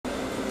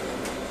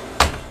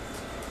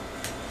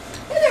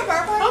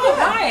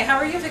Hi, how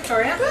are you,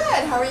 Victoria?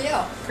 Good. How are you?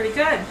 Pretty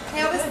good.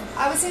 Hey,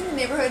 I was in the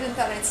neighborhood and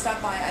thought I'd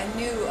stop by. I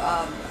knew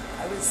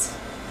I was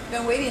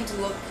been waiting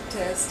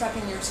to stop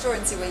in your store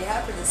and see what you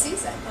have for the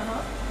season.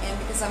 And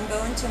because I'm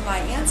going to my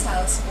aunt's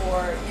house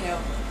for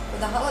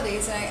the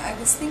holidays, and I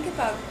was thinking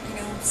about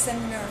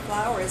sending her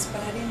flowers,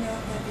 but I didn't know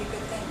if that'd be a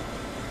good thing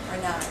or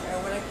not,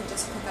 or what I could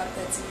just pick up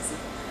that's easy.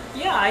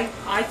 Yeah,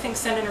 I think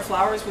sending her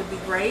flowers would be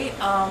great.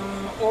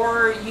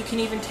 Or you can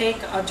even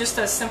take just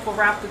a simple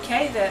wrap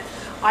bouquet that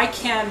I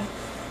can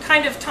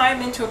kind of tie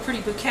them into a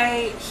pretty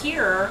bouquet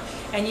here,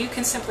 and you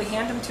can simply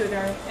hand them to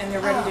her and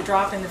they're ready to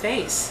drop in the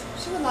vase.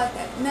 She would like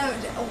that. Now,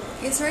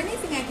 is there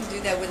anything I can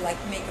do that would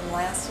make them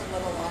last a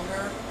little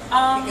longer?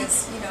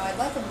 Because I'd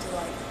like them to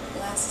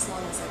last as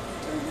long as I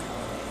could during the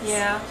holidays.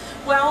 Yeah,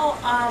 well,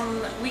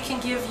 we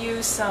can give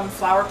you some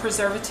flower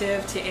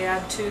preservative to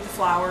add to the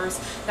flowers.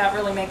 That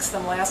really makes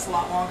them last a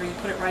lot longer. You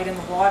put it right in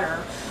the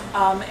water.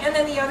 And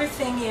then the other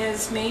thing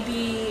is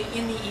maybe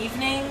in the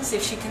evenings,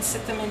 if she can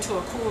sit them into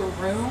a cooler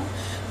room,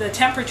 the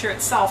temperature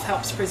itself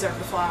helps preserve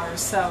the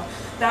flowers. So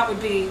that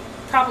would be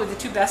probably the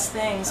two best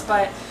things.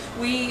 But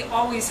we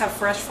always have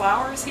fresh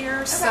flowers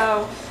here,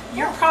 so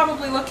you're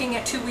probably looking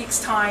at 2 weeks'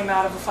 time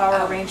out of a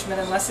flower arrangement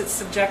unless it's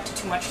subject to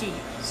too much heat.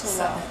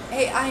 So.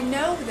 Hey, I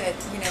know that,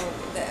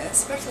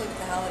 especially with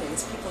the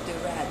holidays, people do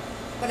red,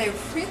 but I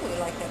really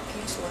like that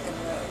peach-looking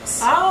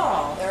rose.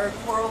 Oh. They're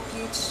coral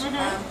peach.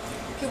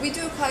 Could we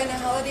do a kind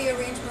of holiday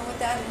arrangement with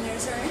that? And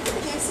is there anything?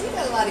 I see you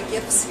got a lot of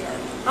gifts here.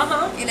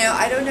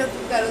 I don't know if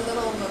you've got a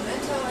little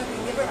memento I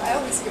can give her. I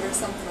always give her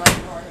something like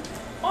an ornament.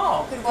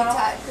 Oh,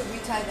 could we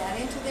tie that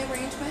into the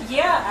arrangement?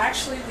 Yeah,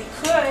 actually we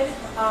could.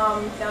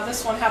 Now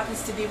this one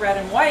happens to be red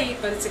and white,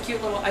 but it's a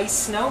cute little ice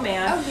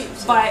snowman. Oh, cute.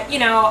 But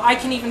I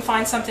can even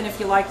find something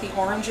if you like the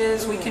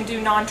oranges. We can do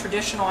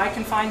non-traditional. I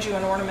can find you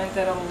an ornament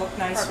that'll look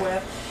nice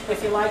with.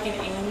 If you like an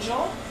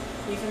angel,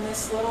 even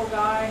this little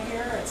guy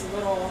here, it's a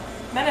little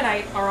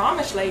Mennonite or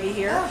Amish lady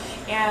here,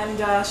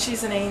 and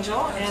she's an angel,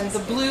 and the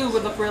blue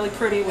would look really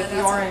pretty with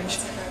the orange.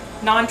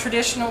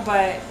 Non-traditional,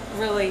 but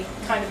really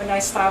kind of a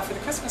nice style for the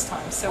Christmas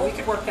time, so we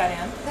could work that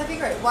in. That'd be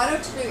great. Why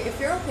don't you do, if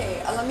you're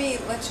okay, let me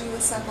let you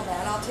assemble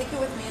that. I'll take it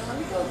with me and let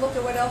me go look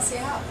at what else you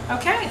have.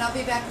 Okay. And I'll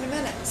be back in a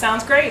minute.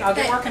 Sounds great. I'll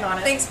get working on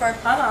it. Thanks, Barb.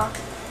 How do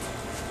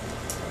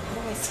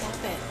I stop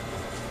it?